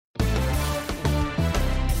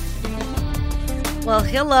Well,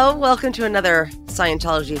 hello. Welcome to another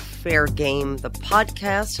Scientology Fair Game, the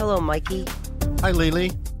podcast. Hello, Mikey. Hi,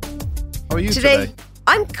 Lily. How are you today?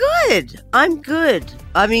 I'm good.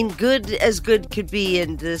 I mean, good as good could be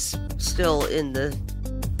in this, still in this.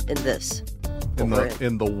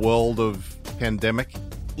 In the world of pandemic?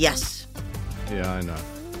 Yes. Yeah, I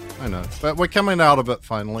know. But we're coming out of it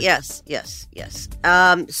finally. Yes.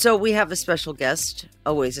 So we have a special guest,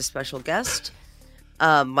 always a special guest.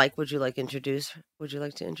 Mike, would you like to introduce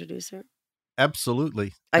her?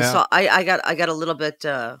 Absolutely. I got a little bit,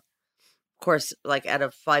 of course, like out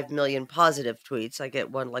of 5 million positive tweets, I get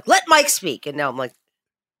one like, let Mike speak. And now I'm like,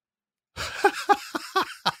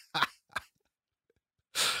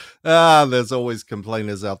 there's always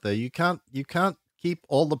complainers out there. You can't keep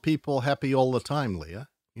all the people happy all the time, Leah.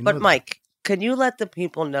 But Mike, can you let the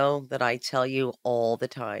people know that I tell you all the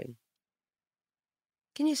time?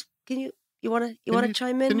 Can you want to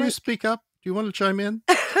chime in? Can Mike? you speak up? Do you want to chime in?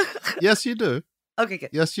 Yes, you do. Okay,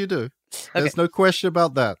 good. Yes, you do. Okay. There's no question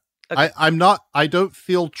about that. Okay. I don't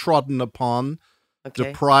feel trodden upon,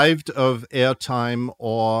 deprived of airtime,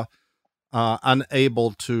 or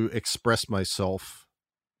unable to express myself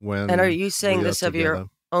when. And are you saying this of together. your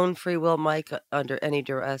own free will, Mike, under any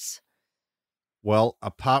duress? Well,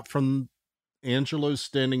 apart from Angelo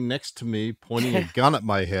standing next to me, pointing a gun at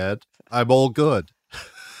my head, I'm all good.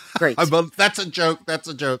 Great. That's a joke.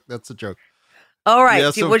 All right.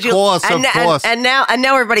 Yes, So of course. And now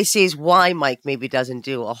everybody sees why Mike maybe doesn't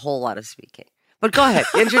do a whole lot of speaking. But go ahead.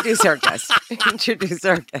 Introduce our guest.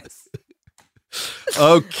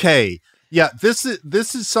 Okay. Yeah, this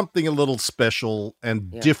is something a little special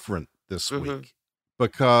and different this week,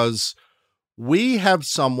 because we have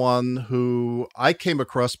someone who I came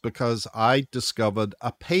across because I discovered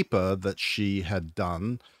a paper that she had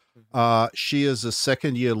done. She is a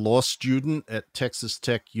second-year law student at Texas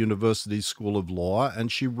Tech University School of Law,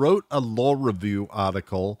 and she wrote a law review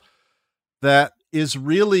article that is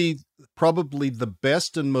really probably the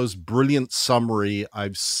best and most brilliant summary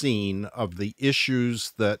I've seen of the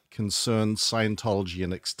issues that concern Scientology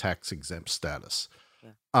and its tax-exempt status.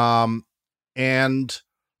 Yeah. And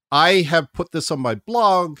I have put this on my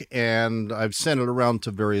blog, and I've sent it around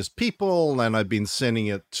to various people, and I've been sending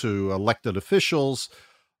it to elected officials.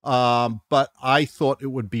 But I thought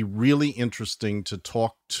it would be really interesting to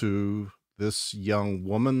talk to this young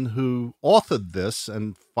woman who authored this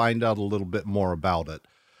and find out a little bit more about it.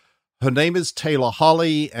 Her name is Taylor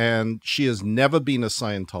Holley, and she has never been a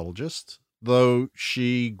Scientologist, though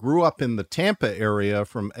she grew up in the Tampa area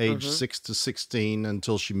from age 6 to 16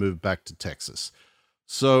 until she moved back to Texas.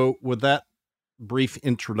 So with that brief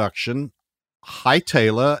introduction, hi,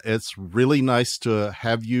 Taylor. It's really nice to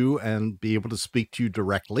have you and be able to speak to you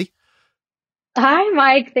directly. Hi,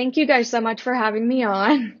 Mike. Thank you guys so much for having me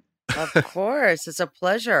on. Of course. It's a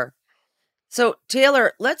pleasure. So,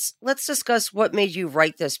 Taylor, let's discuss what made you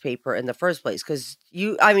write this paper in the first place. Because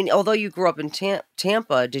although you grew up in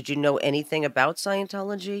Tampa, did you know anything about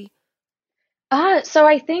Scientology? So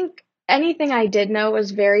I think anything I did know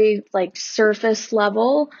was very surface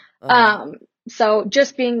level. So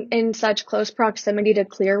just being in such close proximity to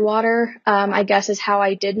Clearwater, I guess is how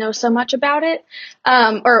I did know so much about it.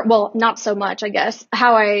 Not so much, I guess,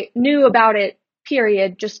 how I knew about it,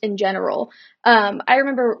 period, just in general. I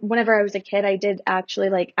remember whenever I was a kid, I did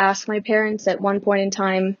actually ask my parents at one point in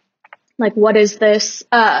time, what is this?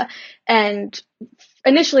 And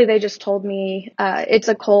initially they just told me, it's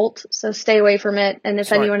a cult, so stay away from it. And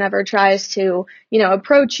if anyone ever tries to,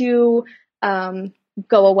 approach you,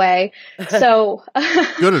 go away. So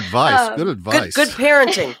Good advice. Good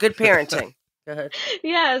parenting. Go ahead.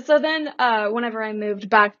 Yeah. So then, whenever I moved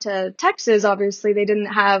back to Texas, obviously they didn't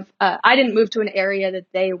have, I didn't move to an area that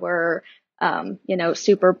they were,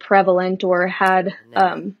 super prevalent or had,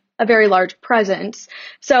 a very large presence.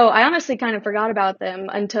 So I honestly kind of forgot about them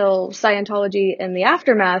until Scientology in the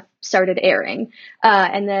Aftermath started airing.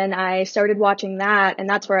 And then I started watching that, and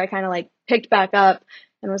that's where I kind of picked back up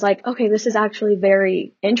and was like, okay, this is actually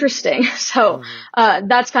very interesting. So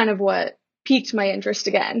that's kind of what piqued my interest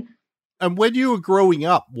again. And when you were growing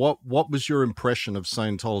up, what was your impression of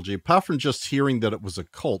Scientology? Apart from just hearing that it was a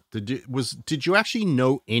cult, did you actually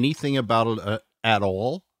know anything about it at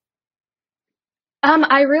all?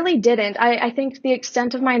 I really didn't. I think the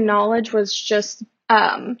extent of my knowledge was just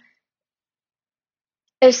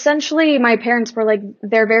essentially my parents were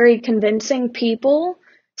they're very convincing people.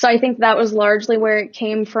 So I think that was largely where it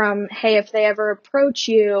came from. Hey, if they ever approach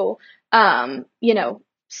you,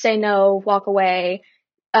 say no, walk away.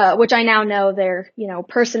 which I now know they're,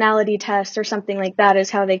 personality tests or something like that is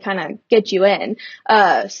how they kind of get you in.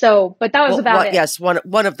 But that was about it. Yes,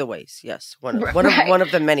 one of the ways. Yes, one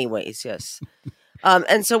of the many ways. Yes.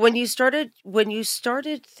 And so when you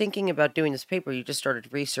started thinking about doing this paper, you just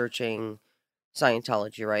started researching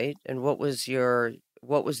Scientology, right? And what was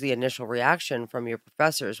the initial reaction from your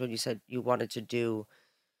professors when you said you wanted to do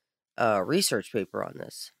a research paper on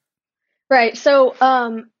this? Right. So,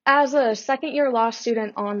 as a second year law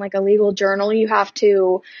student on like a legal journal, you have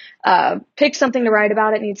to pick something to write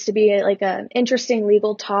about. It needs to be like an interesting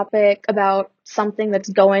legal topic about something that's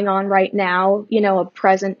going on right now, a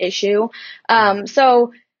present issue.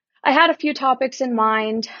 So I had a few topics in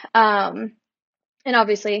mind. And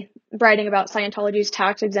obviously, writing about Scientology's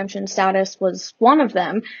tax exemption status was one of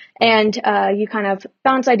them. And you kind of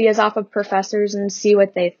bounce ideas off of professors and see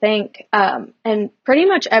what they think. And pretty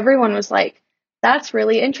much everyone was like, that's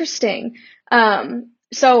really interesting.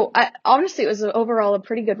 So honestly, it was overall a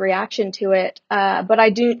pretty good reaction to it. But I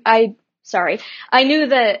knew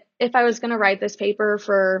that if I was going to write this paper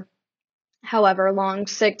for however long,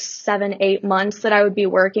 6, 7, 8 months that I would be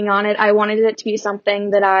working on it, I wanted it to be something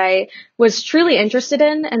that I was truly interested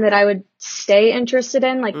in and that I would stay interested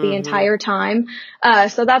in like the entire time.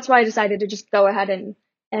 So that's why I decided to just go ahead and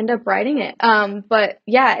end up writing it. But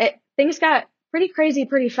yeah, things got pretty crazy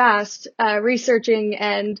pretty fast, researching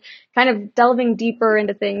and kind of delving deeper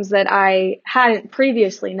into things that I hadn't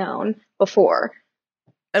previously known before.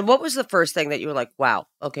 And what was the first thing that you were like, wow,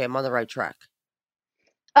 okay, I'm on the right track?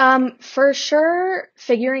 For sure,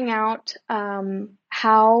 figuring out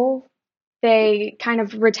how they kind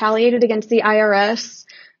of retaliated against the IRS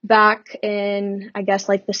back in, I guess,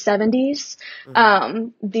 like the 70s.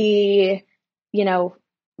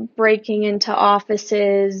 Breaking into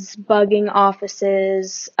offices, bugging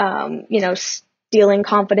offices, stealing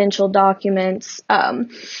confidential documents. And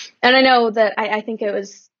I know that I think it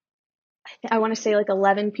was, I want to say like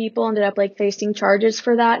 11 people ended up like facing charges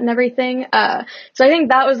for that and everything. So I think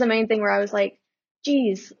that was the main thing where I was like,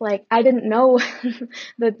 geez, like I didn't know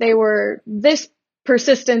that they were this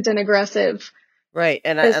persistent and aggressive. Right.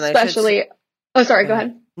 And especially, oh, sorry, go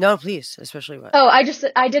ahead. No, please. Especially what? Oh, I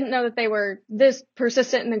didn't know that they were this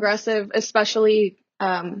persistent and aggressive, especially,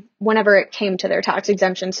 whenever it came to their tax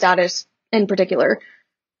exemption status in particular.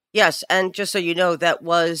 Yes, and just so you know, that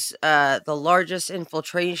was the largest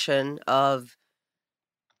infiltration of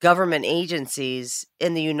government agencies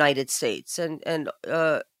in the United States. And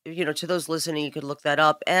to those listening, you could look that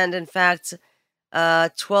up. And in fact,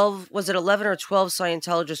 11 or 12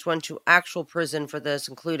 Scientologists went to actual prison for this,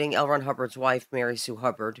 including L. Ron Hubbard's wife, Mary Sue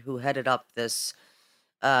Hubbard, who headed up this,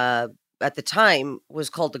 at the time, was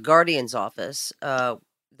called the Guardian's Office,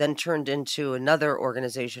 then turned into another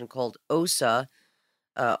organization called OSA,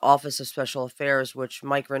 Office of Special Affairs, which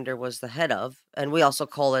Mike Rinder was the head of. And we also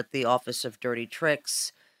call it the Office of Dirty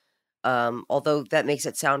Tricks, although that makes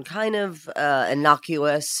it sound kind of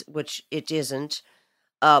innocuous, which it isn't.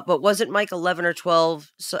 But wasn't Mike 11 or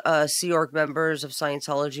 12 Sea Org members of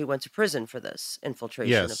Scientology went to prison for this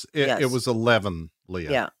infiltration? Yes, it was 11,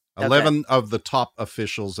 Leah. Yeah. 11 of the top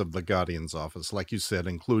officials of the Guardian's Office, like you said,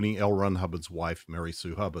 including L. Ron Hubbard's wife, Mary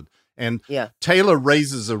Sue Hubbard. And Taylor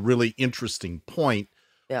raises a really interesting point,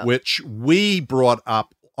 which we brought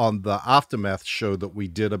up on the Aftermath show that we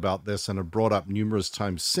did about this and have brought up numerous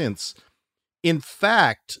times since. In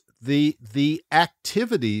fact, the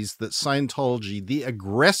activities that Scientology, the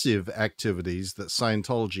aggressive activities that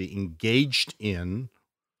Scientology engaged in,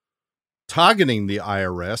 targeting the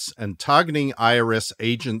IRS and targeting IRS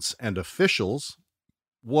agents and officials,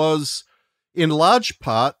 was in large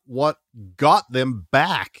part what got them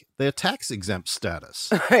back their tax exempt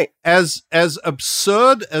status. Right. As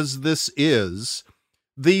absurd as this is,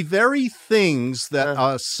 the very things that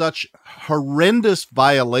are such horrendous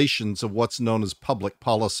violations of what's known as public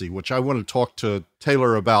policy, which I want to talk to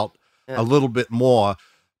Taylor about a little bit more,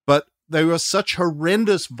 but they were such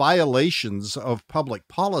horrendous violations of public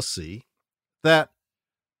policy that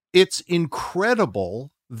it's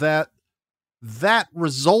incredible that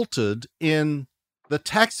resulted in the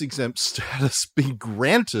tax exempt status being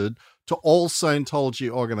granted to all Scientology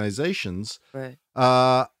organizations. Right.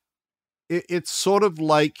 It's sort of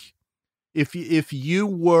like if you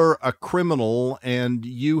were a criminal and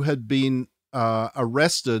you had been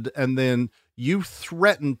arrested and then you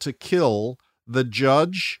threatened to kill the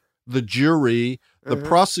judge, the jury, the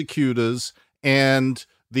prosecutors, and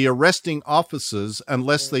the arresting officers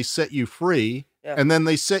unless they set you free, and then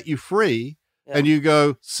they set you free, and you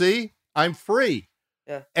go, see, I'm free.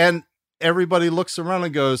 Yeah. And everybody looks around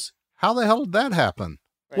and goes, how the hell did that happen?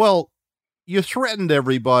 Right. Well, you threatened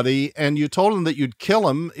everybody, and you told them that you'd kill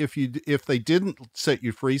them if they didn't set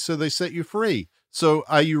you free, so they set you free. So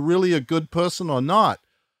are you really a good person or not?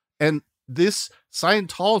 And this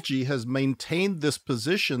Scientology has maintained this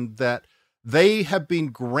position that they have been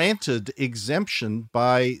granted exemption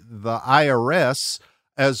by the IRS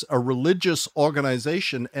as a religious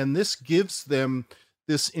organization, and this gives them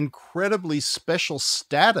this incredibly special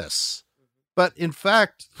status. But in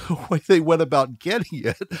fact, the way they went about getting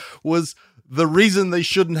it was the reason they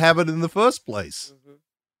shouldn't have it in the first place. Mm-hmm.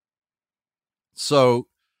 So,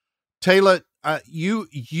 Taylor,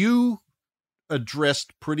 you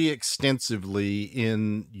addressed pretty extensively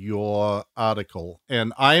in your article,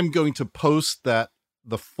 and I am going to post the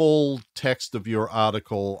full text of your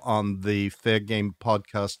article on the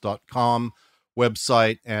fairgamepodcast.com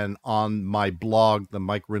website and on my blog, the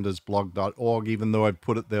MikeRindersblog.org. Even though I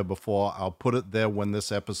put it there before, I'll put it there when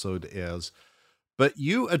this episode airs. But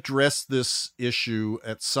you address this issue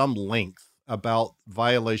at some length about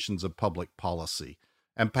violations of public policy.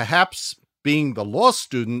 And perhaps, being the law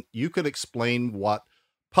student, you could explain what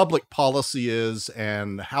public policy is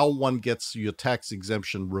and how one gets your tax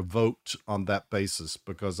exemption revoked on that basis,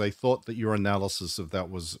 because I thought that your analysis of that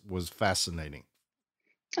was fascinating.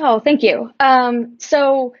 Oh, thank you.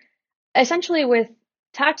 So essentially with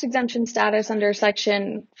tax exemption status under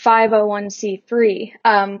Section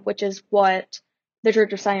 501c3, which is what the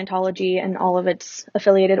Church of Scientology and all of its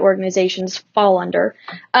affiliated organizations fall under,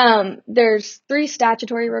 there's 3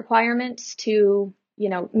 statutory requirements to,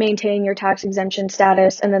 maintain your tax exemption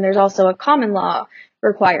status. And then there's also a common law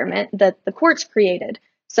requirement that the courts created.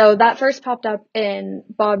 So that first popped up in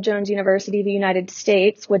Bob Jones University of the United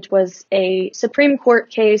States, which was a Supreme Court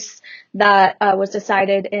case that was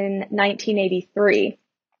decided in 1983.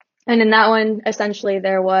 And in that one, essentially,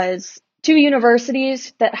 there was 2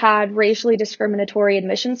 universities that had racially discriminatory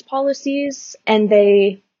admissions policies, and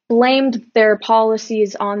they blamed their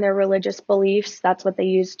policies on their religious beliefs. That's what they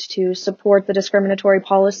used to support the discriminatory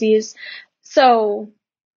policies. So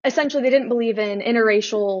essentially, they didn't believe in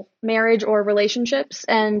interracial marriage or relationships,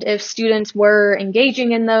 and if students were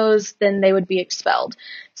engaging in those, then they would be expelled.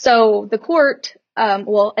 So the court,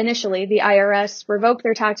 initially, the IRS revoked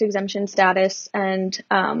their tax exemption status, and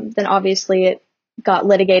then obviously it got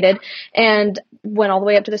litigated and went all the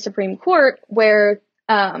way up to the Supreme Court, where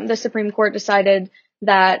the Supreme Court decided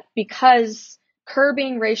that because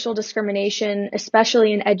curbing racial discrimination,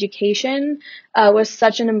 especially in education, was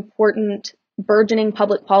such an important burgeoning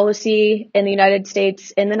public policy in the United States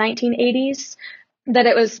in the 1980s, that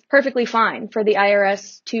it was perfectly fine for the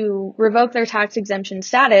IRS to revoke their tax exemption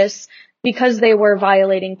status because they were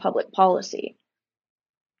violating public policy.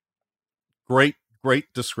 Great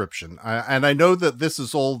description. And I know that this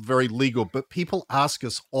is all very legal, but people ask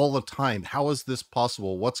us all the time, how is this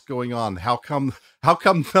possible? What's going on? How come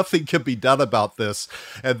nothing can be done about this?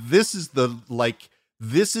 And this is the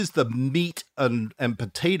meat and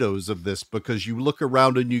potatoes of this, because you look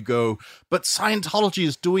around and you go, but Scientology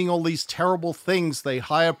is doing all these terrible things. They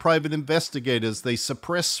hire private investigators. They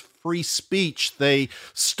suppress free speech. They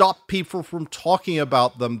stop people from talking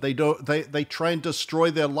about them. They try and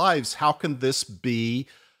destroy their lives. How can this be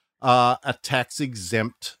a tax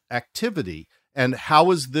exempt activity? And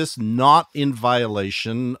how is this not in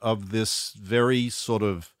violation of this very sort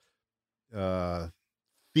of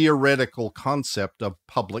theoretical concept of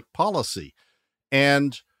public policy?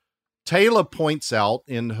 And Taylor points out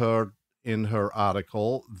in her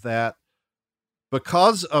article that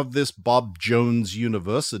because of this Bob Jones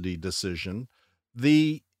University decision,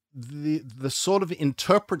 the sort of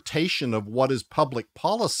interpretation of what is public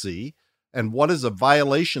policy and what is a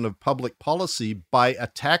violation of public policy by a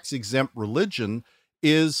tax-exempt religion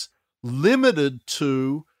is limited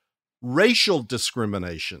to racial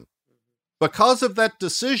discrimination. Because of that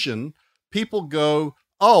decision, people go,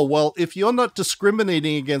 oh, well, if you're not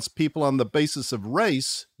discriminating against people on the basis of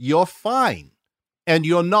race, you're fine. And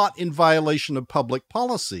you're not in violation of public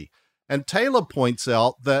policy. And Taylor points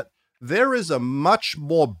out that there is a much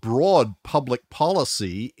more broad public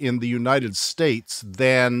policy in the United States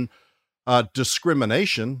than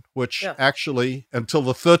discrimination, which actually, until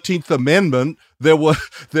the 13th Amendment, there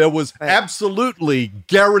was absolutely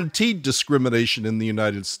guaranteed discrimination in the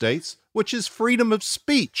United States, which is freedom of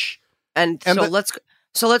speech. And let's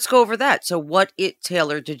go over that. So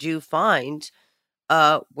Taylor, did you find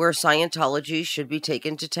where Scientology should be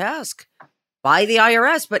taken to task by the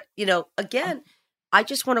IRS? But, again, I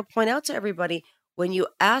just want to point out to everybody, when you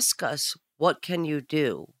ask us, what can you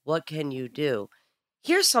do? What can you do?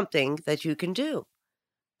 Here's something that you can do.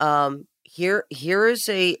 Here is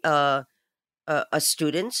a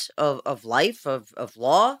student of life, of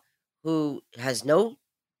law, who has no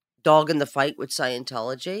dog in the fight with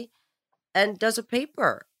Scientology and does a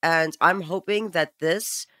paper. And I'm hoping that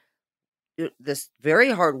this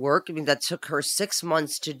very hard work, I mean, that took her 6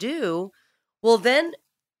 months to do, will then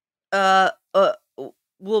uh, uh,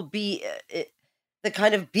 will be the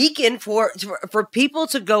kind of beacon for people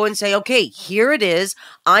to go and say, okay, here it is.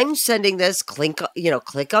 I'm sending this. Click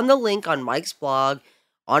on the link on Mike's blog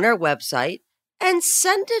on our website and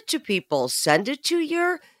send it to people. Send it to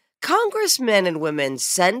your congressmen and women.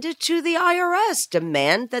 Send it to the IRS.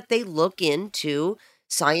 Demand that they look into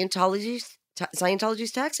Scientology's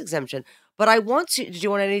tax exemption. But I want to. Did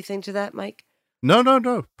you want anything to that, Mike? No.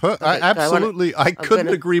 I couldn't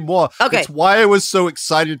agree more. Okay. It's why I was so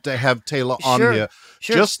excited to have Taylor on here.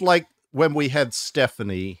 Sure. Just like when we had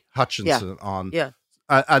Stephanie Hutchinson on. Yeah.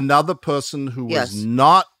 Another person who was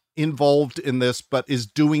not involved in this, but is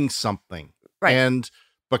doing something. Right. And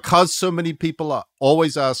because so many people are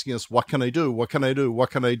always asking us, what can I do? What can I do? What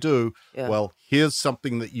can I do? Yeah. Well, here's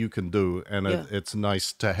something that you can do. And it's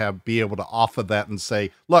nice to be able to offer that and say,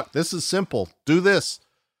 look, this is simple. Do this.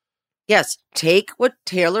 Yes, take what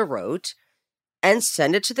Taylor wrote and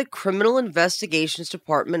send it to the Criminal Investigations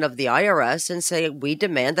Department of the IRS and say, we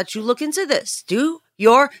demand that you look into this. Do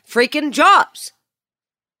your freaking jobs.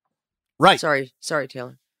 Right. Sorry,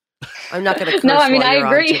 Taylor. I'm not going to curse No, I mean, I while you're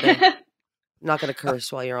agree. on today. I'm not going to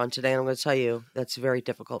curse while you're on today. I'm going to tell you that's very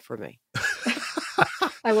difficult for me.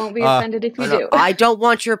 I won't be offended if you do. I don't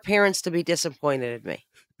want your parents to be disappointed in me.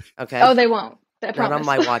 Okay? Oh, they won't. I promise. Not on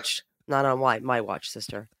my watch. Not on my watch,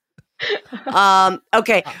 sister.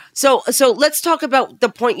 Okay. So let's talk about the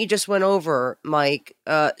point you just went over, Mike.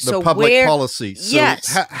 The public policy. So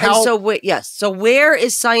yes. So where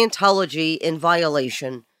is Scientology in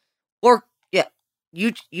violation? Or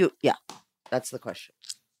that's the question.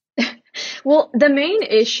 Well, the main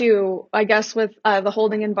issue, I guess, with the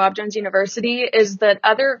holding in Bob Jones University is that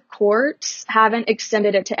other courts haven't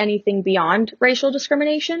extended it to anything beyond racial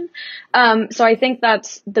discrimination. So I think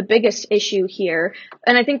that's the biggest issue here.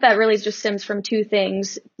 And I think that really just stems from two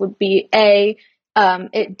things. Would be A,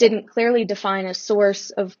 it didn't clearly define a source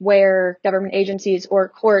of where government agencies or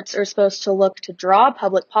courts are supposed to look to draw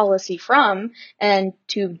public policy from and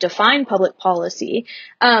to define public policy.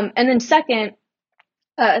 And then second,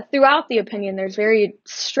 throughout the opinion, there's very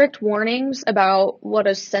strict warnings about what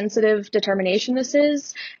a sensitive determination this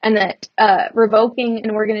is, and that revoking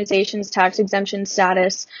an organization's tax exemption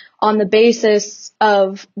status on the basis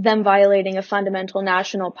of them violating a fundamental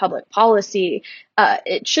national public policy,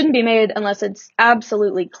 it shouldn't be made unless it's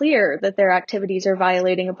absolutely clear that their activities are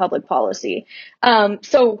violating a public policy.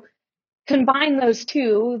 So combine those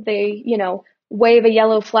two, they, wave a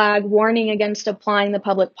yellow flag warning against applying the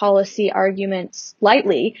public policy arguments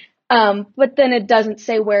lightly. But then it doesn't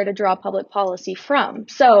say where to draw public policy from.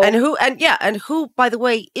 So and who, by the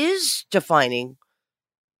way, is defining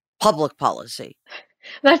public policy?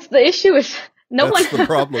 That's the issue. Is That's the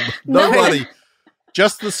problem. Nobody,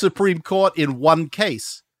 just the Supreme Court in one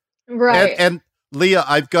case. Right. And Leah,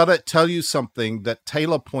 I've got to tell you something that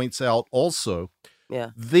Taylor points out also.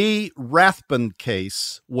 Yeah. The Rathbun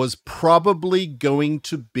case was probably going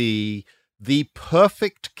to be the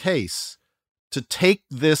perfect case to take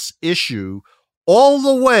this issue all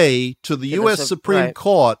the way to the U.S. Supreme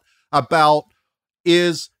Court about,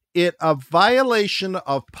 is it a violation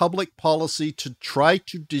of public policy to try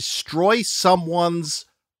to destroy someone's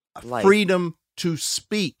freedom to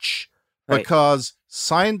speech? Right. Because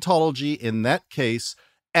Scientology in that case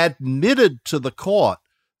admitted to the court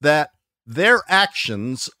that their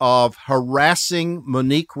actions of harassing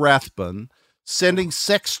Monique Rathbun, sending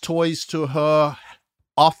sex toys to her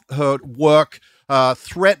off her work,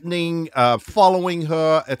 threatening, following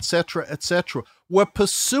her, etc., were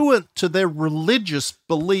pursuant to their religious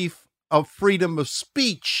belief of freedom of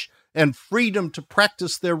speech and freedom to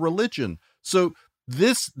practice their religion. So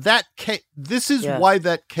this is why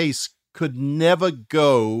that case could never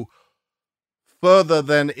go further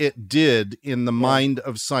than it did in the mind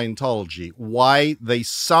of Scientology. Why they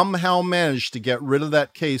somehow managed to get rid of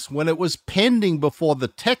that case when it was pending before the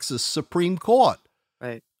Texas Supreme Court.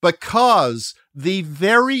 Right. Because the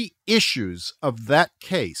very issues of that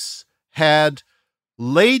case had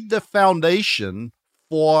laid the foundation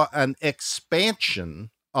for an expansion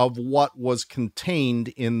of what was contained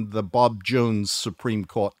in the Bob Jones Supreme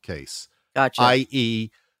Court case. Gotcha. I.e.,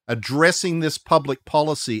 addressing this public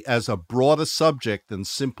policy as a broader subject than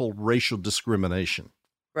simple racial discrimination.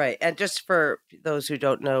 Right. And just for those who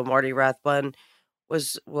don't know, Marty Rathbun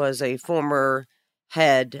was a former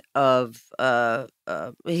head of,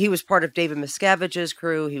 he was part of David Miscavige's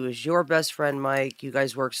crew. He was your best friend, Mike. You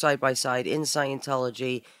guys worked side by side in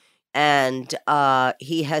Scientology. And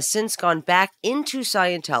he has since gone back into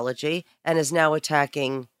Scientology and is now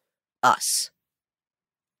attacking us.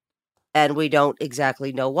 And we don't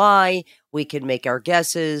exactly know why. We can make our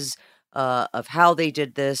guesses of how they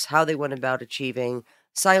did this, how they went about achieving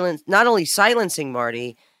not only silencing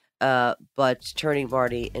Marty, but turning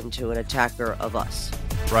Marty into an attacker of us.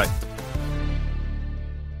 Right.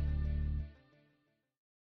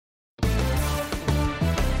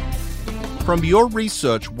 From your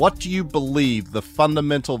research, what do you believe the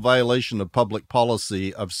fundamental violation of public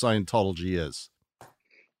policy of Scientology is?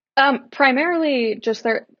 Primarily just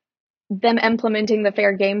them implementing the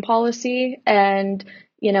fair game policy and,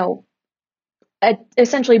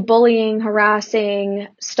 essentially bullying, harassing,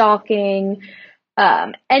 stalking,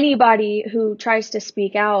 anybody who tries to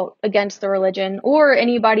speak out against the religion or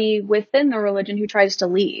anybody within the religion who tries to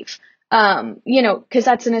leave. Because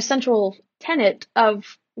that's an essential tenet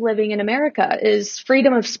of living in America is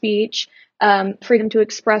freedom of speech, freedom to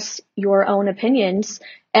express your own opinions.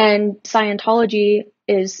 And Scientology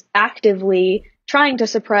is actively trying to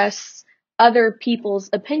suppress other people's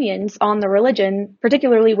opinions on the religion,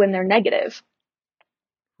 particularly when they're negative.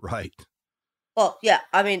 Right. Well, yeah,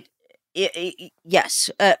 I mean, yes,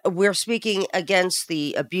 we're speaking against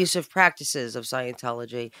the abusive practices of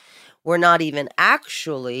Scientology. We're not even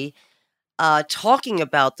actually talking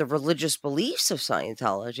about the religious beliefs of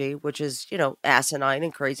Scientology, which is, asinine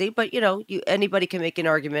and crazy. But, anybody can make an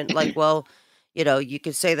argument like, well, you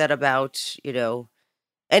could say that about,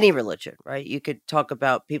 any religion, right? You could talk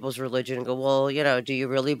about people's religion and go, well, do you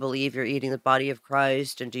really believe you're eating the body of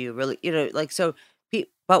Christ? And do you really,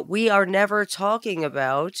 but we are never talking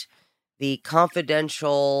about the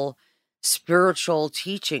confidential spiritual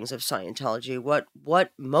teachings of Scientology.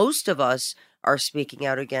 What most of us are speaking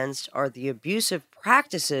out against are the abusive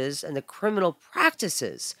practices and the criminal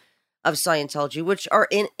practices of Scientology, which are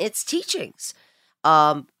in its teachings.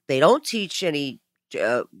 They don't teach any,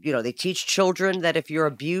 they teach children that if you're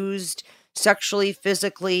abused sexually,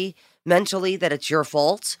 physically, mentally, that it's your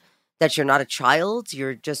fault, that you're not a child,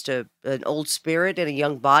 you're just an old spirit in a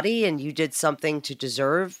young body, and you did something to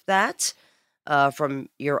deserve that from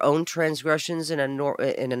your own transgressions in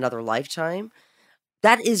another lifetime.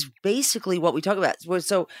 That is basically what we talk about.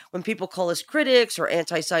 So when people call us critics or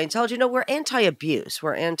anti-Scientology, we're anti-abuse.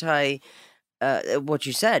 We're anti, what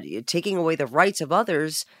you said, taking away the rights of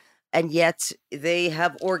others. And yet they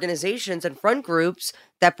have organizations and front groups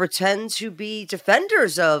that pretend to be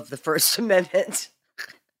defenders of the First Amendment.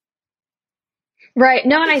 Right.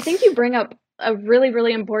 No, and I think you bring up a really,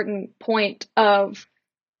 really important point of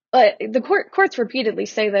the courts repeatedly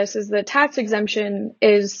say this is that tax exemption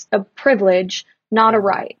is a privilege, not a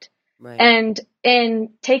right. Right. And in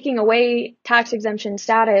taking away tax exemption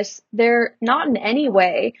status, they're not in any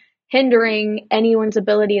way hindering anyone's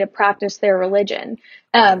ability to practice their religion.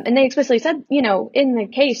 And they explicitly said, in the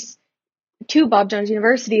case to Bob Jones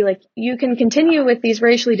University, like, you can continue with these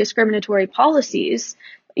racially discriminatory policies.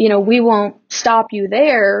 We won't stop you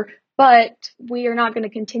there, but we are not going to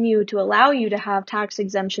continue to allow you to have tax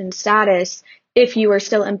exemption status if you are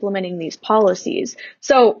still implementing these policies.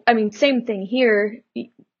 So, I mean, same thing here.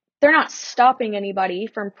 They're not stopping anybody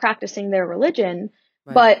from practicing their religion.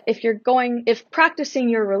 Right. But if practicing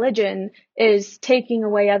your religion is taking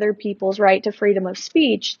away other people's right to freedom of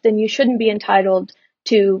speech, then you shouldn't be entitled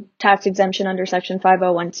to tax exemption under Section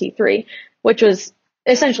 501c3, which was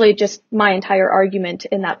essentially just my entire argument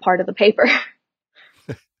in that part of the paper.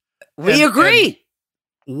 We agree.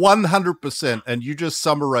 100%. And you just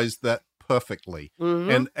summarized that perfectly.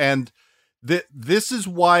 Mm-hmm. And this is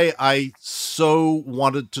why I so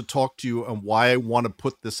wanted to talk to you and why I want to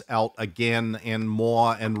put this out again and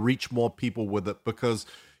more and reach more people with it, because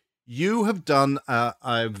you have done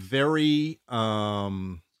a very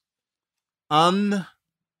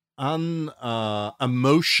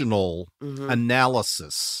emotional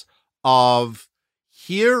analysis of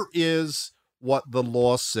here is what the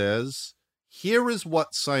law says, here is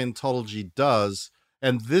what Scientology does,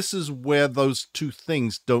 and this is where those two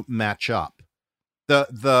things don't match up.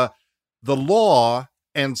 The law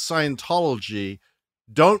and Scientology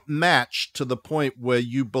don't match to the point where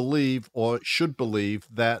you believe or should believe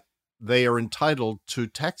that they are entitled to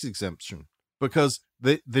tax exemption, because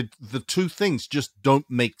the two things just don't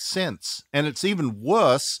make sense. And it's even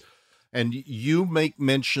worse. And you make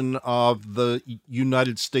mention of the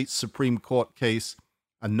United States Supreme Court case,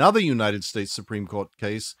 another United States Supreme Court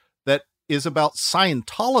case that is about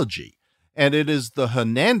Scientology, and it is the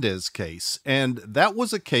Hernandez case. And that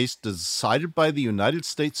was a case decided by the United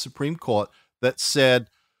States Supreme Court that said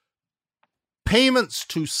payments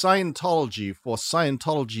to Scientology for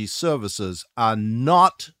Scientology services are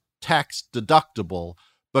not tax deductible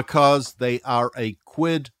because they are a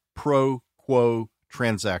quid pro quo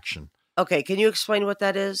transaction. Okay, can you explain what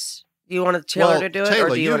that is? Do you want Taylor to do it? Taylor,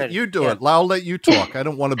 or do you do it. I'll let you talk. I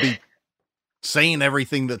don't want to be saying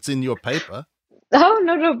everything that's in your paper. Oh,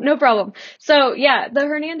 no problem. So yeah, the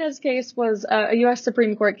Hernandez case was a U.S.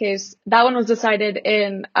 Supreme Court case. That one was decided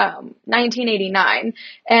in 1989,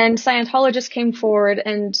 and Scientologists came forward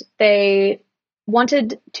and they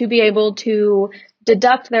wanted to be able to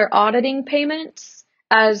deduct their auditing payments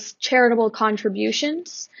as charitable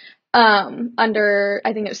contributions under,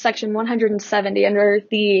 I think it was Section 170 under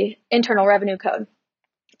the Internal Revenue Code.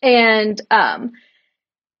 And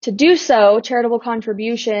to do so, charitable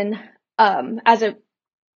contribution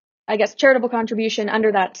charitable contribution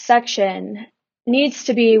under that section needs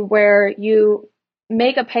to be where you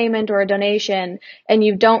make a payment or a donation and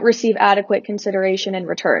you don't receive adequate consideration in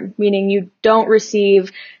return, meaning you don't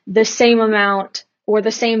receive the same amount or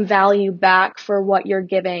the same value back for what you're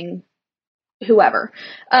giving whoever.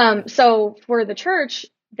 So for the church,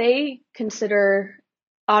 they consider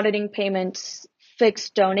auditing payments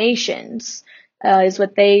fixed donations, is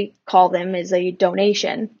what they call them, is a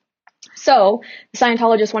donation. So the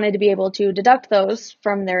Scientologists wanted to be able to deduct those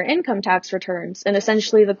from their income tax returns. And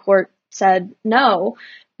essentially the court said no,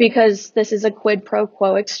 because this is a quid pro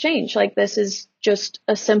quo exchange. Like, this is just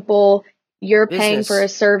a simple, you're paying for a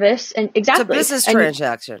service. And exactly. It's a business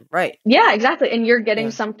transaction, right? Yeah, exactly. And you're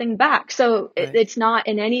getting something back. So it's not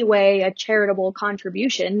in any way a charitable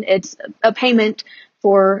contribution. It's a payment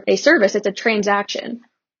for a service. It's a transaction.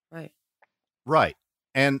 Right. Right.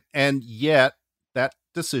 And yet that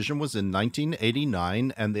decision was in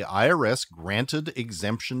 1989, and the IRS granted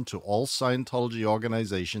exemption to all Scientology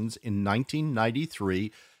organizations in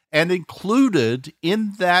 1993, and included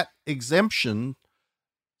in that exemption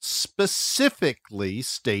specifically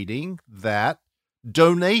stating that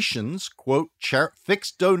donations, quote,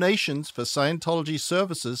 fixed donations for Scientology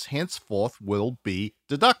services henceforth will be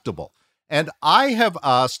deductible. And I have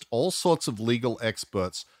asked all sorts of legal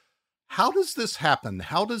experts, how does this happen?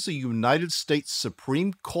 How does a United States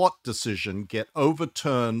Supreme Court decision get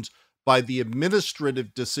overturned by the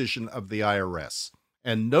administrative decision of the IRS?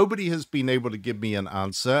 And nobody has been able to give me an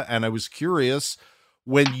answer. And I was curious,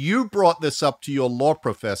 when you brought this up to your law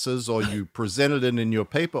professors or you presented it in your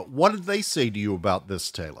paper, what did they say to you about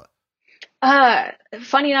this, Taylor?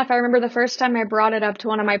 Funny enough, I remember the first time I brought it up to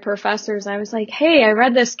one of my professors, I was like, hey, I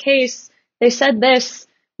read this case. They said this,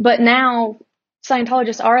 but now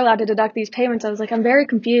Scientologists are allowed to deduct these payments. I was like, I'm very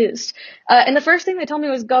confused. And the first thing they told me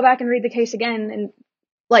was go back and read the case again. And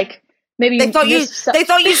like, maybe they thought you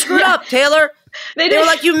screwed up, Taylor. They were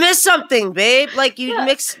like, you missed something, babe. Like you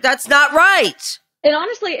mixed, that's not right. And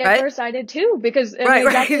honestly, at first I did too, because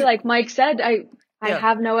exactly like Mike said, I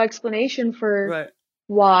have no explanation for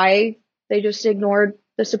why they just ignored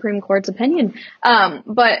the Supreme Court's opinion.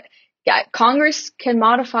 But yeah, Congress can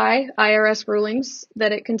modify IRS rulings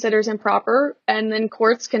that it considers improper, and then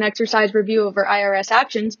courts can exercise review over IRS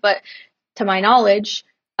actions. But to my knowledge,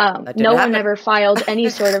 no one ever filed any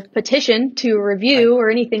sort of petition to review or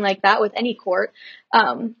anything like that with any court.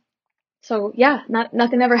 So yeah,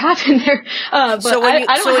 nothing ever happened there. But so I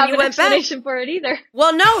don't have an explanation for it either.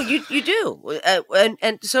 Well, no, you do.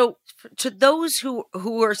 And so to those who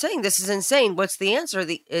are saying this is insane, what's the answer?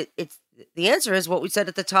 The answer is what we said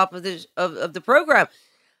at the top of the program.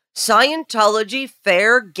 Scientology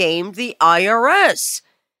fair gamed the IRS.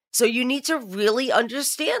 So you need to really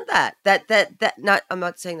understand that. I'm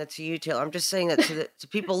not saying that to you, Taylor. I'm just saying that to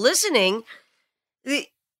people listening.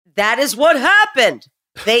 That is what happened.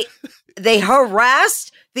 They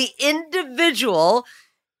harassed the individual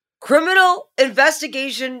criminal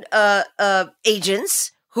investigation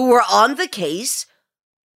agents who were on the case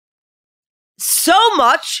so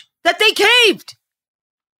much that they caved.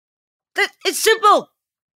 It's simple.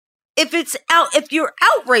 If you're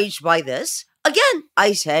outraged by this, again,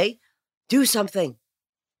 I say, do something.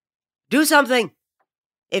 Do something.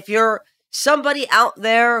 If you're somebody out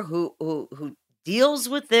there who deals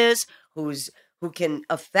with this, who can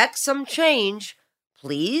affect some change,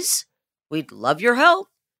 please, we'd love your help.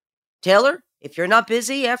 Taylor, if you're not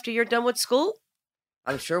busy after you're done with school,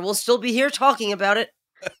 I'm sure we'll still be here talking about it.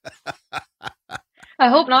 I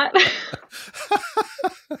hope not.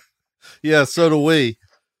 Yeah, so do we.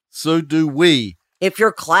 So do we. If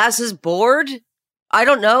your class is bored, I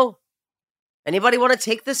don't know. Anybody want to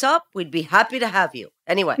take this up? We'd be happy to have you.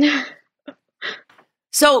 Anyway.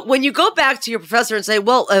 So when you go back to your professor and say,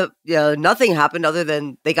 well, nothing happened other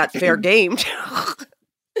than they got fair gamed,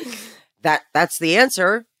 that's the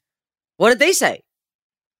answer. What did they say?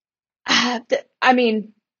 I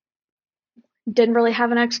mean, didn't really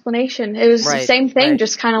have an explanation. It was the same thing,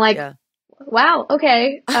 just kind of like, wow,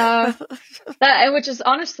 okay. Which is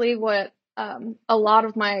honestly what a lot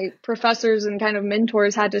of my professors and kind of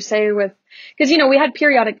mentors had to say because, we had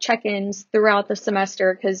periodic check-ins throughout the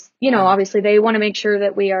semester because, obviously they want to make sure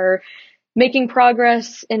that we are making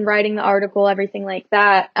progress in writing the article, everything like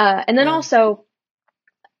that. And then also,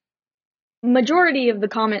 majority of the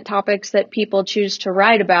comment topics that people choose to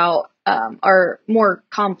write about are more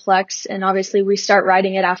complex. And obviously we start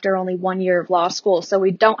writing it after only 1 year of law school. So we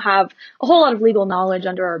don't have a whole lot of legal knowledge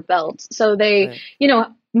under our belts. So they,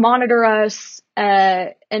 monitor us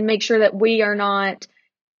and make sure that we are not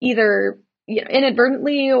either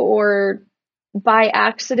inadvertently or by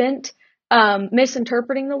accident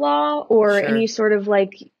misinterpreting the law or any sort of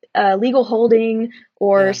like legal holding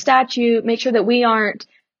or statute, make sure that we aren't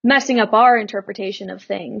messing up our interpretation of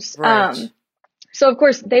things. So of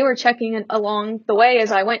course they were checking along the way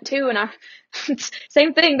as I went too, and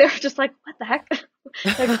same thing. They were just like, "What the heck?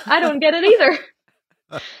 Like, I don't get it either."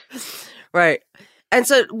 Right. And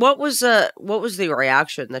so, what was the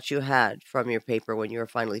reaction that you had from your paper when you were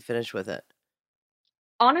finally finished with it?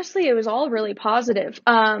 Honestly, it was all really positive.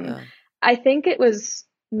 I think it was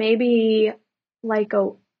maybe like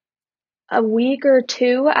a week or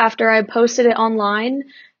two after I posted it online.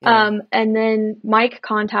 And then Mike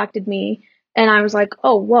contacted me and I was like,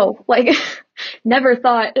 oh, whoa, like never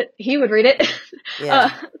thought he would read it.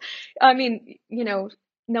 I mean,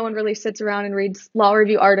 no one really sits around and reads law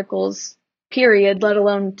review articles, period, let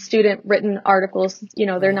alone student written articles.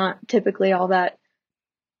 They're not typically all that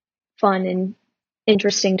fun and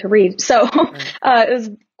interesting to read. So it was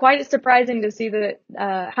quite surprising to see that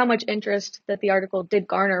how much interest that the article did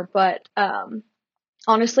garner. But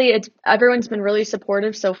honestly, everyone's been really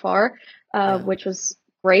supportive so far, which was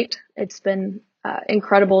great. It's been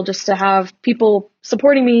incredible just to have people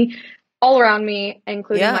supporting me all around me,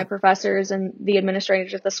 including my professors and the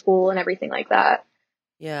administrators at the school and everything like that.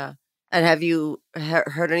 Yeah. And have you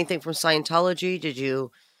heard anything from Scientology? Did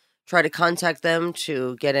you try to contact them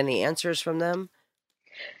to get any answers from them?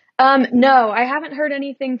 No, I haven't heard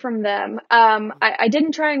anything from them. I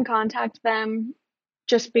didn't try and contact them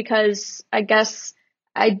just because I guess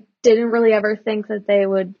I didn't really ever think that they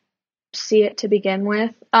would see it to begin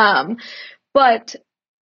with. But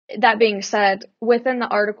that being said, within the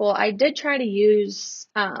article, I did try to use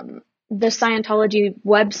the Scientology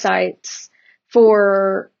websites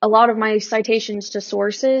for a lot of my citations to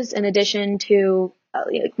sources, in addition to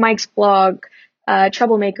like Mike's blog,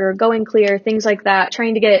 Troublemaker, Going Clear, things like that,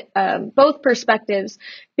 trying to get both perspectives,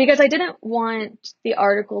 because I didn't want the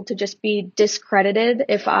article to just be discredited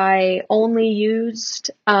if I only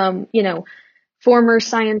used, former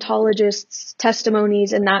Scientologists'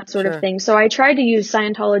 testimonies and that sort of thing. So I tried to use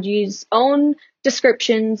Scientology's own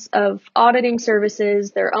descriptions of auditing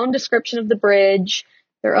services, their own description of the bridge,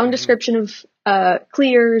 their own description of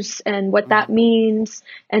clears and what that means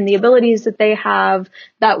and the abilities that they have.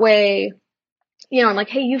 That way, I'm like,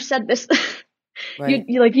 hey, you said this.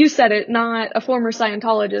 You said it, not a former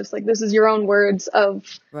Scientologist. Like, this is your own words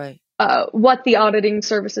of what the auditing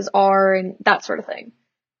services are and that sort of thing.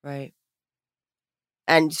 Right.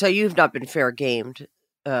 And so you've not been fair gamed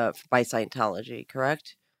by Scientology,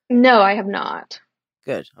 correct? No, I have not.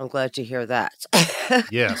 Good. I'm glad to hear that.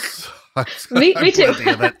 Yes. Me too. To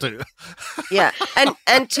hear that too. Yeah.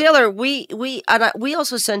 And Taylor, we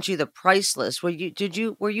also sent you the price list. Were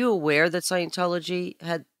you aware that Scientology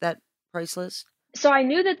had that price list? So I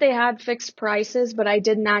knew that they had fixed prices, but I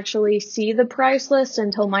didn't actually see the price list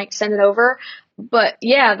until Mike sent it over. But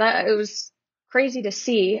yeah, it was crazy to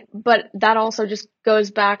see. But that also just goes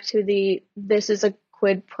back to this is a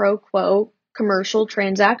quid pro quo commercial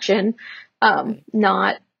transaction,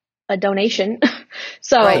 not a donation.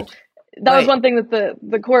 So that was one thing that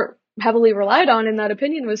the court heavily relied on in that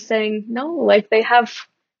opinion, was saying, no, like, they have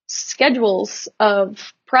schedules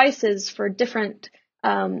of prices for different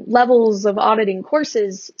levels of auditing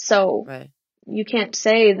courses. So you can't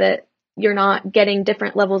say that you're not getting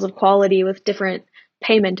different levels of quality with different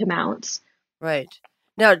payment amounts. Right.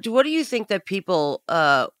 Now, what do you think that people,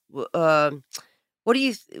 what do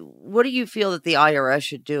you feel that the IRS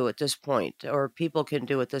should do at this point, or people can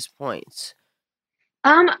do at this point?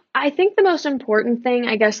 I think the most important thing,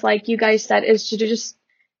 I guess, like you guys said, is to just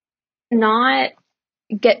not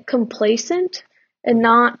get complacent and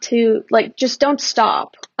not to, like, just don't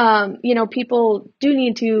stop. People do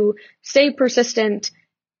need to stay persistent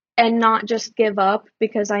and not just give up,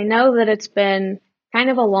 because I know that it's been kind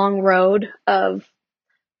of a long road of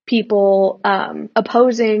people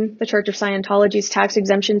opposing the Church of Scientology's tax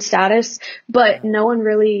exemption status, but no one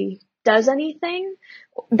really does anything.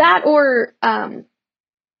 that or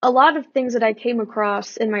a lot of things that I came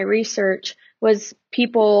across in my research was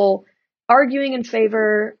people arguing in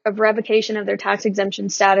favor of revocation of their tax exemption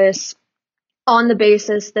status on the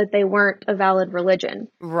basis that they weren't a valid religion.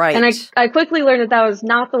 Right. And I quickly learned that was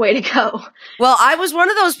not the way to go. Well, I was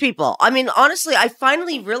one of those people. I mean, honestly, I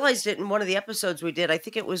finally realized it in one of the episodes we did. I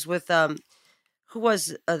think it was with, who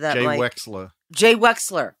was that? Jay Wexler. Jay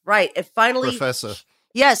Wexler. Right. It finally. Professor.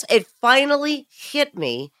 Yes. It finally hit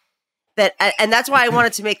me that, and that's why I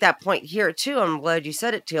wanted to make that point here too. I'm glad you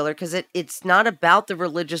said it, Taylor, because it's not about the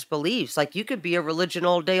religious beliefs. Like, you could be a religion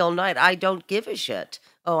all day, all night. I don't give a shit.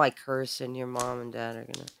 Oh, I curse, and your mom and dad are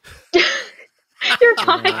gonna. You're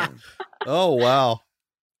fine. Oh, wow.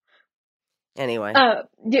 Anyway. But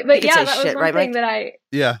yeah, that was one thing that I.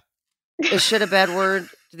 Yeah. Is shit a bad word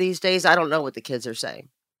these days? I don't know what the kids are saying.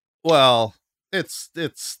 Well, it's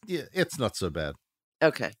not so bad.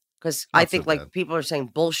 Okay, because I think so bad. People are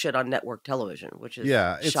saying bullshit on network television, which is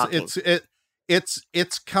shocking.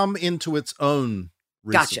 It's come into its own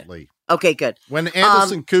recently. Gotcha. Okay, good. When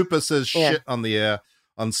Anderson Cooper says shit on the air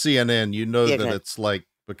on CNN, you know that it's like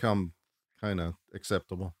become kind of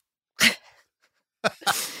acceptable.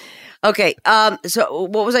 Okay. So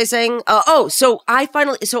what was I saying? So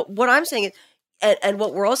what I'm saying is, and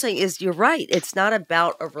what we're all saying is, you're right. It's not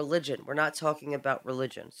about a religion. We're not talking about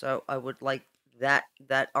religion. So I would like that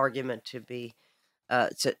argument to be,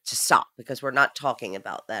 to stop, because we're not talking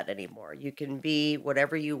about that anymore. You can be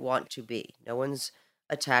whatever you want to be. No one's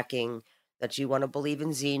attacking that you want to believe in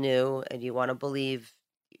Xenu and you want to believe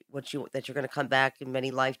that you're going to come back in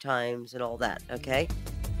many lifetimes and all that. Okay.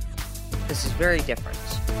 This is very different.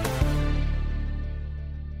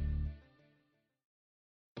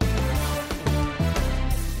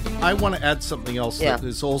 I want to add something else that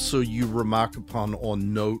is also you remark upon or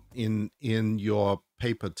note in your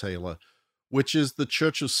paper, Taylor, which is the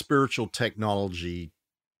Church of Spiritual Technology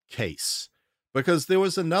case. Because there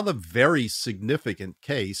was another very significant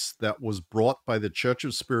case that was brought by the Church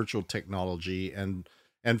of Spiritual Technology. And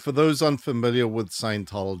for those unfamiliar with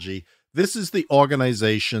Scientology, this is the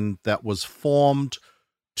organization that was formed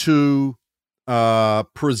to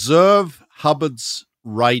preserve Hubbard's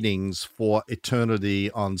writings for eternity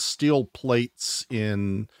on steel plates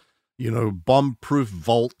in, bomb-proof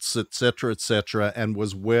vaults, etc., and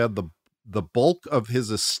was where the bulk of his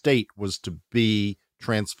estate was to be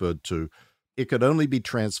transferred to. It could only be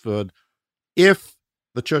transferred if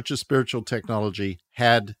the Church of Spiritual Technology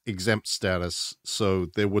had exempt status, so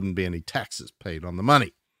there wouldn't be any taxes paid on the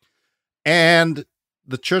money. And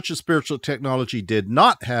the Church of Spiritual Technology did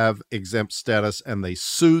not have exempt status, and they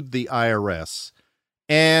sued the IRS.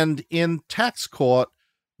 And in tax court,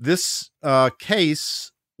 this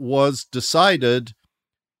case was decided,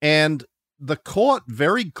 and the court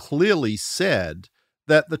very clearly said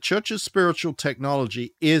that the Church of Spiritual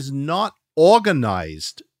Technology is not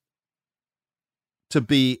organized to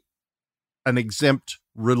be an exempt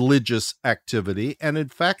religious activity, and in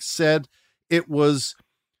fact said it was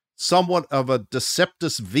somewhat of a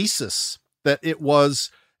deceptus visus, that it was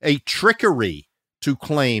a trickery to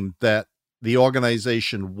claim that the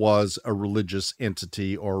organization was a religious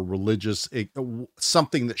entity or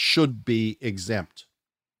something that should be exempt.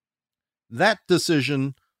 That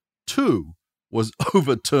decision, too, was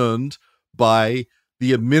overturned by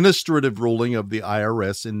the administrative ruling of the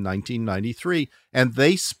IRS in 1993, and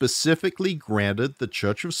they specifically granted the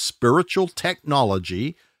Church of Spiritual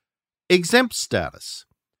Technology exempt status.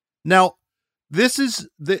 Now, this is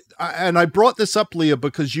and I brought this up, Leah,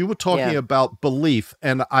 because you were talking about belief,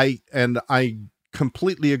 and I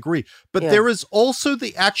completely agree. But there is also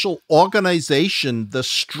the actual organization, the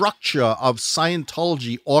structure of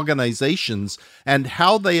Scientology organizations, and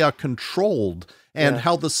how they are controlled, and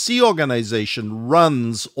how the C organization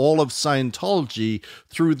runs all of Scientology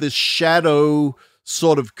through this shadow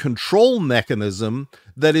sort of control mechanism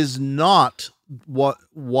that is not what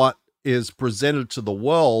is presented to the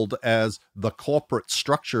world as the corporate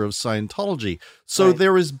structure of Scientology. So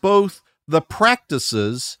there is both the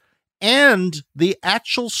practices and the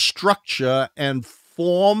actual structure and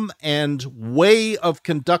form and way of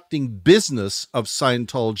conducting business of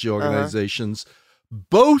Scientology organizations,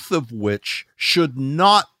 both of which should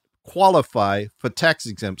not qualify for tax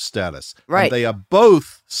exempt status. Right. And they are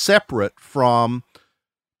both separate from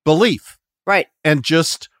belief. Right. And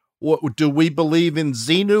just, what do we believe in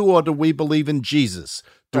Xenu or do we believe in Jesus?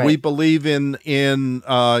 Do we believe in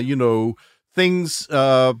things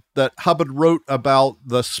that Hubbard wrote about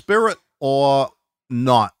the spirit or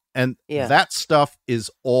not? And that stuff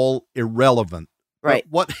is all irrelevant. Right.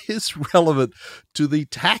 But what is relevant to the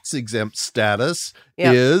tax exempt status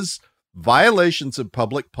is violations of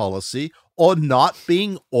public policy, or not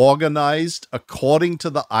being organized according to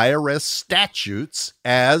the IRS statutes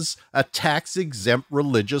as a tax-exempt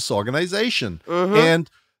religious organization. Mm-hmm. And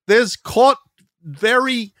there's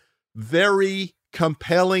very, very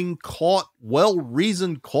compelling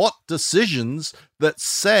well-reasoned court decisions that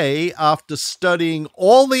say, after studying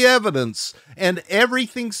all the evidence and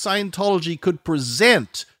everything Scientology could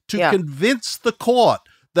present to convince the court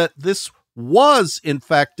that this was, in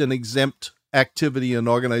fact, an exempt activity and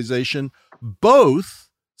organization, both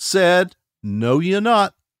said, no, you're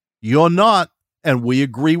not. You're not. And we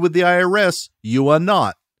agree with the IRS. You are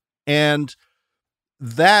not. And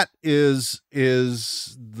that is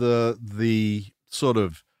the sort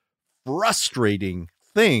of frustrating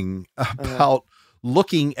thing about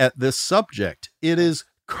looking at this subject. It is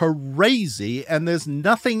crazy, and there's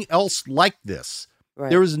nothing else like this. Right.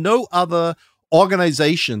 There is no other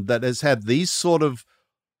organization that has had these sort of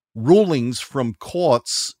rulings from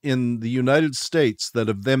courts in the United States that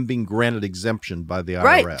have then been granted exemption by the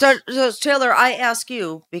IRS. Right. So Taylor, I ask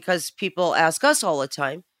you, because people ask us all the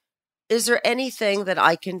time, is there anything that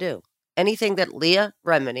I can do? Anything that Leah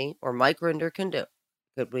Remini or Mike Rinder can do?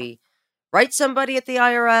 Could we write somebody at the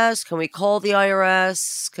IRS? Can we call the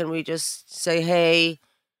IRS? Can we just say, hey,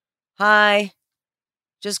 hi,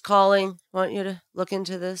 just calling, want you to look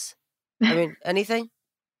into this? I mean, anything?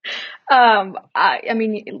 I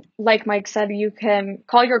mean, like Mike said, you can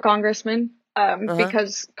call your congressman,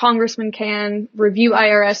 because congressmen can review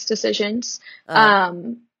IRS decisions.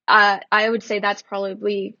 I would say that's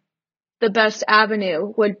probably the best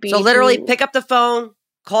avenue would be. So literally pick up the phone,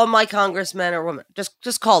 call my congressman or woman.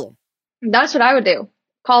 Just call them. That's what I would do.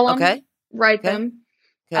 Call them, okay. Write them,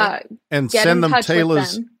 and send them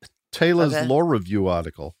Taylor's law review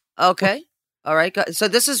article. Okay. All right. So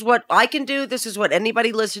this is what I can do. This is what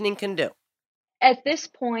anybody listening can do. At this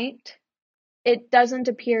point, it doesn't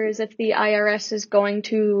appear as if the IRS is going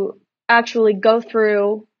to actually go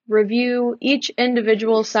through, review each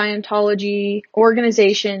individual Scientology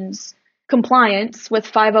organization's compliance with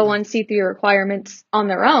 501c3 requirements on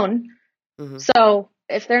their own. Mm-hmm. So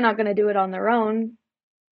if they're not going to do it on their own,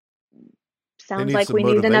 sounds like we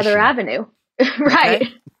need another avenue. Right.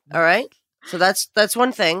 Okay. All right. So that's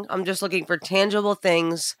one thing. I'm just looking for tangible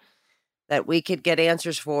things that we could get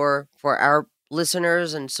answers for our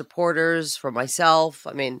listeners and supporters, for myself.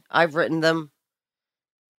 I mean, I've written them.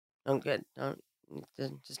 Don't get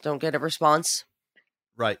a response.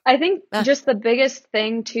 Right. I think just the biggest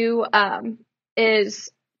thing too is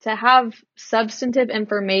to have substantive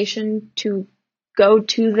information to go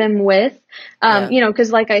to them with.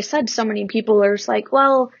 Because like I said, so many people are just like,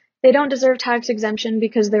 well, they don't deserve tax exemption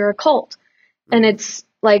because they're a cult. And it's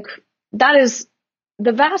like, that is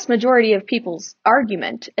the vast majority of people's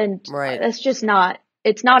argument. And that's just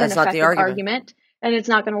it's not an effective argument, and it's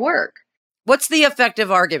not going to work. What's the effective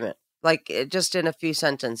argument? Like, just in a few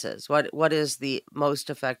sentences, what is the most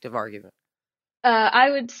effective argument?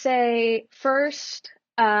 I would say first,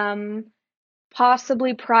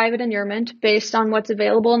 possibly private inurement based on what's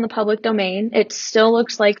available in the public domain. It still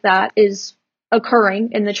looks like that is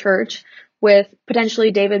occurring in the church, with potentially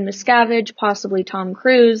David Miscavige, possibly Tom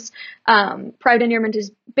Cruise. Private inurement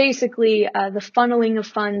is basically the funneling of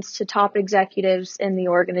funds to top executives in the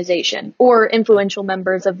organization or influential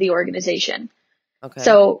members of the organization. Okay.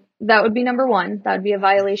 So that would be number one. That would be a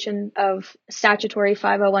violation of statutory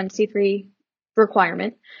 501c3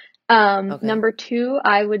 requirement. Number two,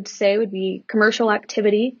 I would say, would be commercial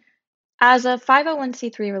activity. As a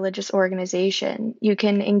 501c3 religious organization, you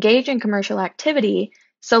can engage in commercial activity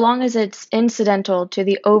so long as it's incidental to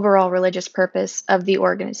the overall religious purpose of the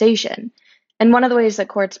organization. And one of the ways that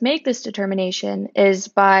courts make this determination is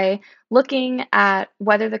by looking at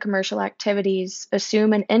whether the commercial activities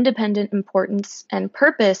assume an independent importance and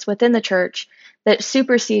purpose within the church that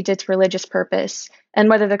supersedes its religious purpose, and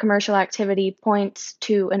whether the commercial activity points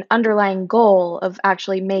to an underlying goal of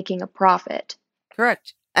actually making a profit.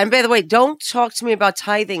 Correct. And by the way, don't talk to me about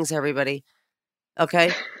tithings, everybody.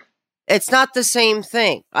 Okay? It's not the same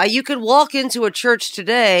thing. You could walk into a church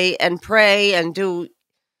today and pray and do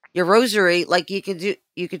your rosary like you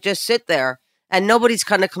could just sit there and nobody's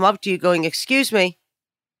going to come up to you going, excuse me,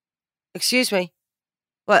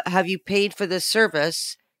 what, have you paid for this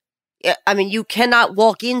service? I mean, you cannot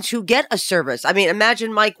walk in to get a service. I mean,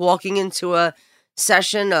 imagine Mike walking into a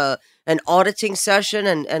session, an auditing session,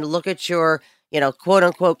 and look at your, quote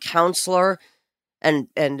unquote counselor and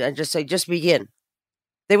just say, just begin.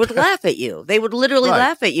 They would laugh at you. They would literally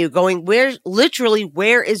laugh at you going,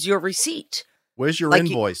 where is your receipt? Where's your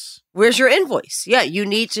invoice? Where's your invoice? Yeah, you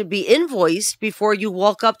need to be invoiced before you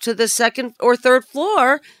walk up to the second or third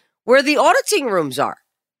floor where the auditing rooms are.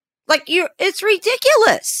 Like, it's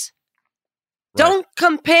ridiculous. Right. Don't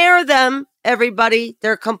compare them, everybody.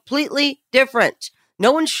 They're completely different.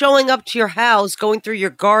 No one's showing up to your house, going through your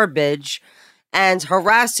garbage and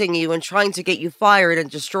harassing you and trying to get you fired and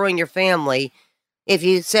destroying your family if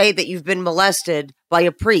you say that you've been molested by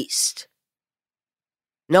a priest.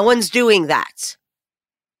 No one's doing that.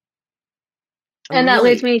 And that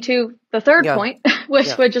leads me to the third point,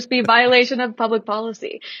 which would just be violation of public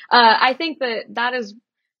policy. I think that is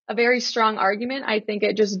a very strong argument. I think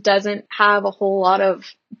it just doesn't have a whole lot of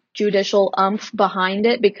judicial oomph behind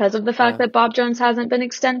it because of the fact that Bob Jones hasn't been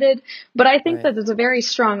extended. But I think that there's a very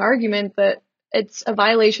strong argument that it's a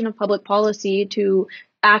violation of public policy to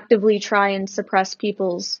actively try and suppress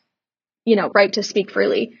people's, right to speak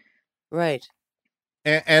freely. Right.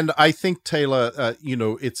 And I think, Taylor,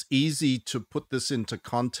 it's easy to put this into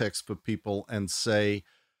context for people and say,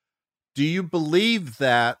 do you believe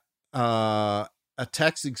that a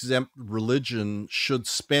tax-exempt religion should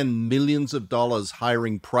spend millions of dollars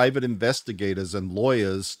hiring private investigators and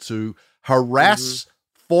lawyers to harass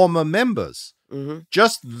former members?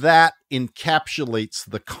 Just that encapsulates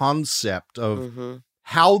the concept of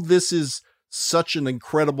how this is such an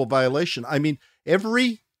incredible violation. I mean,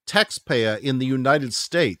 every taxpayer in the United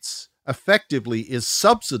States effectively is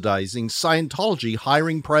subsidizing Scientology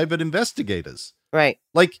hiring private investigators. Right.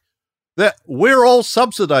 Like that, we're all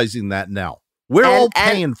subsidizing that now. We're all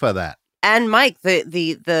paying for that. And Mike,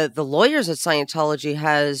 the lawyers at Scientology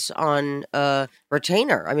has on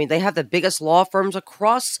retainer. I mean, they have the biggest law firms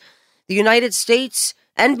across the United States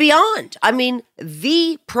and beyond. I mean,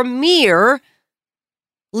 the premier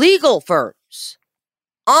legal firms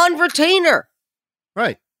on retainer.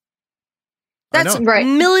 Right. That's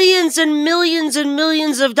millions and millions and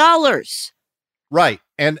millions of dollars. Right.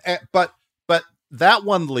 But that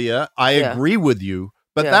one, Leah, I agree with you.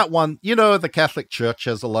 But that one, the Catholic Church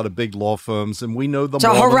has a lot of big law firms, and we know the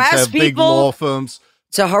Mormons have big law firms.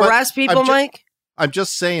 To harass people, Mike? I'm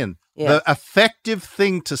just saying, the effective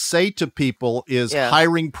thing to say to people is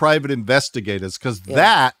hiring private investigators, because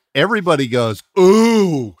that, everybody goes,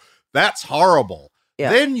 ooh, that's horrible. Yeah.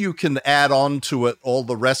 Then you can add on to it all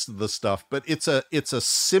the rest of the stuff. But it's a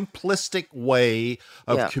simplistic way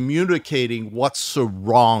of communicating what's so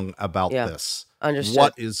wrong about this. Understood.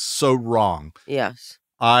 What is so wrong. Yes.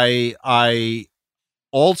 I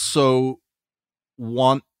also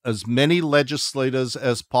want as many legislators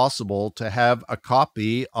as possible to have a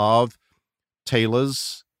copy of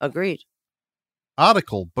Taylor's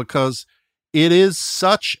article, because it is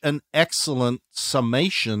such an excellent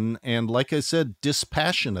summation and, like I said,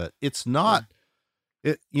 dispassionate. It's not,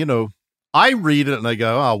 I read it and I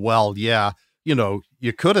go, oh, well, yeah,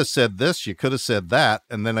 you could have said this, you could have said that.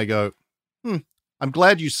 And then I go, I'm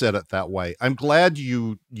glad you said it that way. I'm glad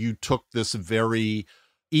you took this very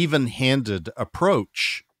even-handed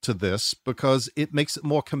approach to this, because it makes it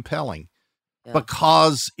more compelling,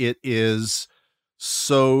 because it is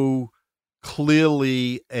so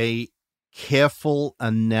clearly a careful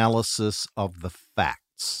analysis of the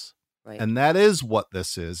facts. Right. And that is what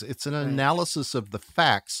this is. It's an analysis of the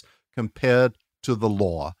facts compared to the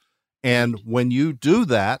law. And when you do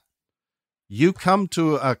that, you come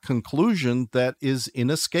to a conclusion that is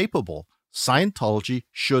inescapable. Scientology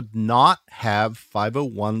should not have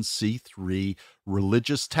 501c3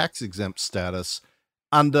 religious tax exempt status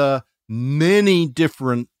under many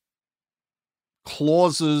different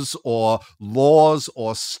clauses or laws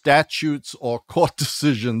or statutes or court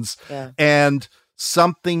decisions. And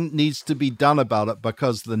something needs to be done about it,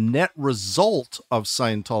 because the net result of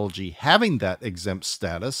Scientology having that exempt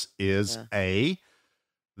status is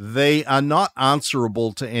they are not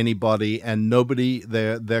answerable to anybody, and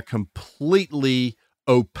they're completely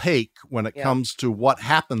opaque when it comes to what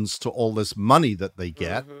happens to all this money that they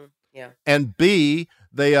get. And B,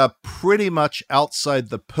 they are pretty much outside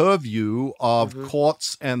the purview of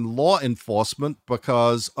courts and law enforcement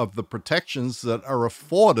because of the protections that are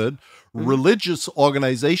afforded religious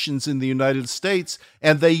organizations in the United States.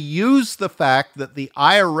 And they use the fact that the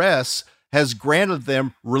IRS has granted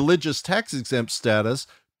them religious tax exempt status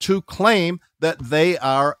to claim that they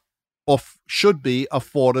are or should be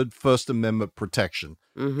afforded First Amendment protection.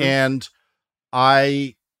 And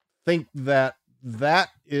I think that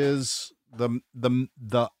is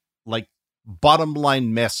the like bottom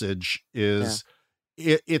line message is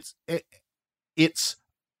it's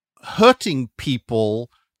hurting people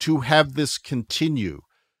to have this continue.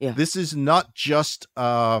 This is not just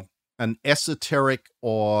an esoteric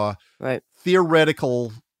or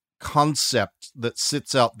theoretical concept that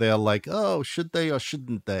sits out there like, oh, should they or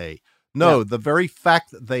shouldn't they? No, Yeah. the very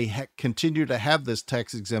fact that they continue to have this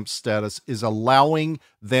tax exempt status is allowing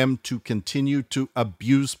them to continue to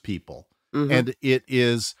abuse people. Mm-hmm. And it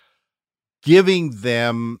is giving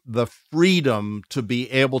them the freedom to be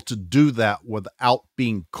able to do that without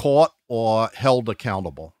being caught or held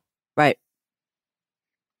accountable. Right.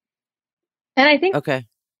 And I think Okay.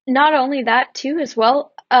 not only that too as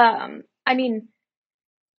well, I mean,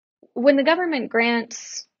 when the government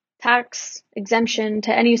grants tax exemption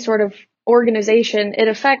to any sort of organization, it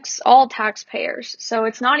affects all taxpayers. So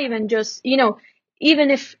it's not even just,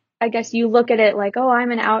 even if I guess you look at it like, oh,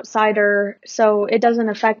 I'm an outsider, so it doesn't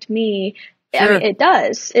affect me. Sure. I mean, it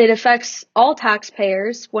does. It affects all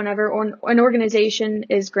taxpayers whenever an organization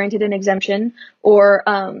is granted an exemption or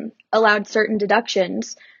allowed certain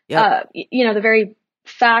deductions. Yep. The very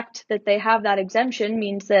fact that they have that exemption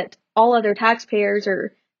means that all other taxpayers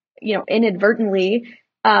are, inadvertently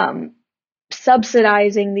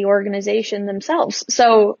subsidizing the organization themselves.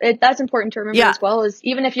 So that's important to remember as well, is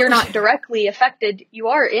even if you're not directly affected, you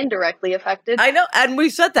are indirectly affected. I know. And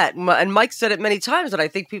we said that. And Mike said it many times. And I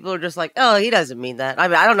think people are just like, oh, he doesn't mean that. I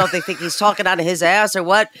mean, I don't know if they think he's talking out of his ass or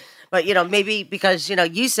what. But, maybe because,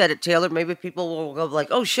 you said it, Taylor, maybe people will go like,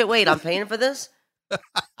 oh, shit, wait, I'm paying for this?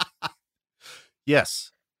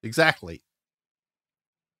 Yes, exactly.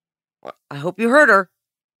 I hope you heard her.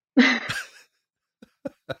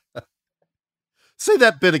 Say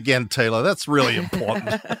that bit again, Taylor. That's really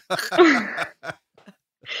important.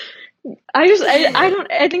 I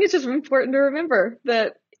think it's just important to remember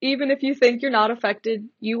that even if you think you're not affected,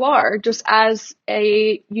 you are. Just as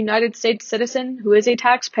a United States citizen who is a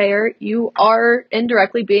taxpayer, you are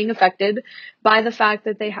indirectly being affected by the fact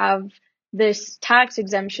that they have this tax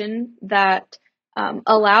exemption that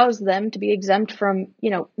allows them to be exempt from,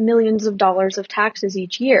 millions of dollars of taxes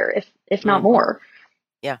each year, if not more.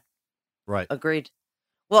 Yeah. Right. Agreed.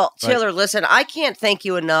 Well, Taylor, right. Listen, I can't thank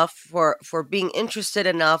you enough for being interested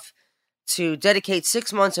enough to dedicate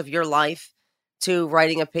 6 months of your life to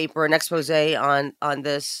writing a paper, an expose on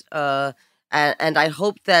this. And I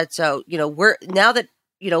hope that,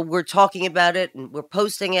 we're talking about it and we're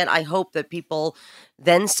posting it. I hope that people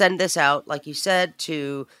then send this out, like you said,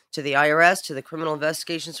 to the IRS, to the Criminal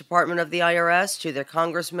Investigations Department of the IRS, to their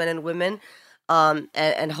congressmen and women,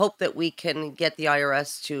 and hope that we can get the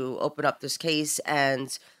IRS to open up this case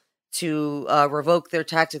and to revoke their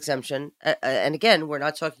tax exemption. And again, we're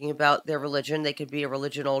not talking about their religion. They could be a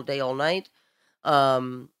religion all day, all night.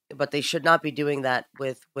 But they should not be doing that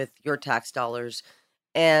with your tax dollars.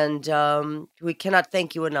 And we cannot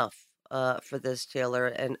thank you enough for this, Taylor.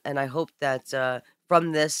 And I hope that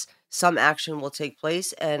from this, some action will take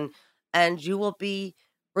place, and you will be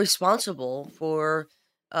responsible for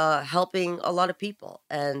helping a lot of people.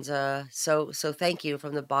 And so thank you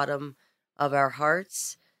from the bottom of our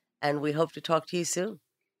hearts. And we hope to talk to you soon.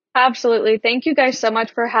 Absolutely. Thank you guys so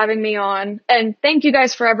much for having me on. And thank you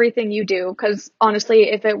guys for everything you do. Because honestly,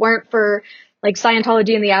 if it weren't for like Scientology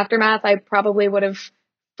in the aftermath, I probably would have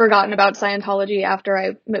forgotten about Scientology after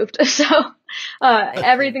I moved. So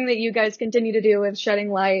everything that you guys continue to do with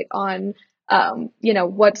shedding light on,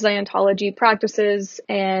 what Scientology practices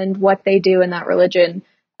and what they do in that religion,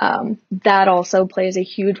 that also plays a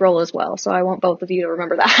huge role as well. So I want both of you to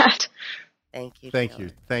remember that. Thank you. Thank Taylor.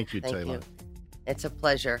 you. Thank you, Taylor. It's a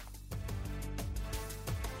pleasure.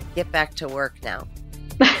 Get back to work now.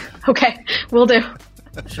 Okay, will do.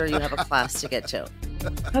 I'm sure you have a class to get to.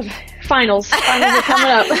 Okay. Finals are coming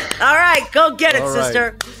up. All right, go get it, All right.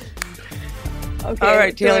 sister. Okay. All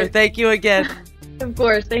right, Taylor, good. thank you again. Of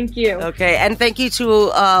course, thank you. Okay, and thank you to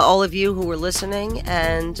all of you who were listening,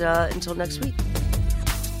 and until next week.